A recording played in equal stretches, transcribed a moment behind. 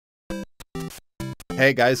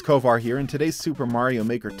Hey guys, Covarr here, and today's Super Mario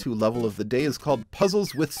Maker 2 level of the day is called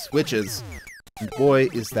Puzzles with Switches. And boy,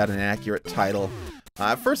 is that an accurate title.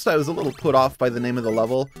 At first I was a little put off by the name of the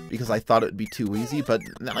level, because I thought it would be too easy, but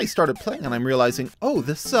then I started playing and I'm realizing, oh,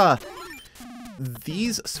 these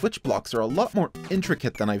switch blocks are a lot more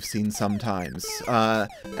intricate than I've seen sometimes.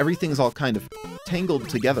 Everything's all kind of tangled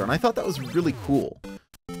together, and I thought that was really cool.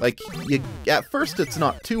 Like, at first it's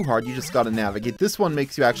not too hard, you just gotta navigate. This one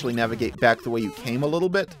makes you actually navigate back the way you came a little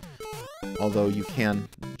bit, although you can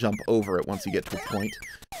jump over it once you get to a point.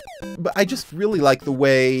 But I just really like the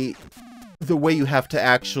way you have to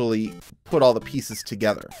actually put all the pieces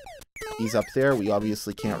together. He's up there, we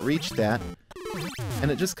obviously can't reach that, and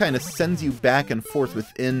it just kind of sends you back and forth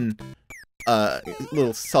within a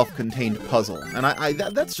little self-contained puzzle, and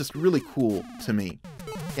that's just really cool to me.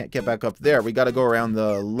 Can't get back up there. We got to go around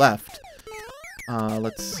the left.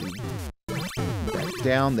 Let's see. Back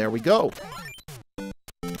down. There we go.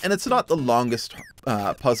 And it's not the longest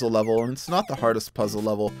puzzle level, and it's not the hardest puzzle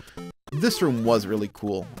level. This room was really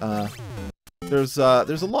cool. There's a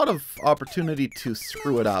lot of opportunity to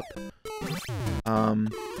screw it up.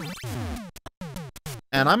 And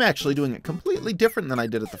I'm actually doing it completely different than I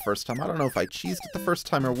did it the first time. I don't know if I cheesed it the first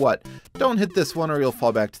time or what. Don't hit this one or you'll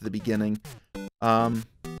fall back to the beginning.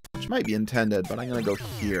 Which might be intended, but I'm gonna go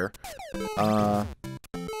here.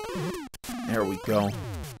 There we go.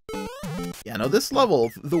 Yeah, no, this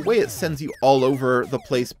level, the way it sends you all over the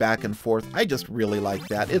place back and forth, I just really like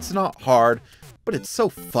that. It's not hard, but it's so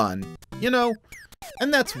fun, you know?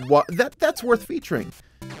 And that's worth featuring.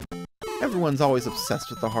 Everyone's always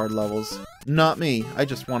obsessed with the hard levels. Not me. I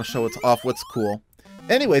just want to show what's cool.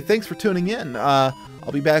 Anyway, thanks for tuning in. I'll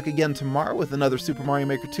be back again tomorrow with another Super Mario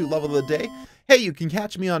Maker 2 level of the day. Hey, you can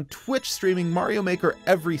catch me on Twitch streaming Mario Maker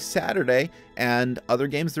every Saturday and other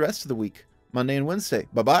games the rest of the week, Monday and Wednesday.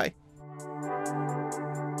 Bye-bye.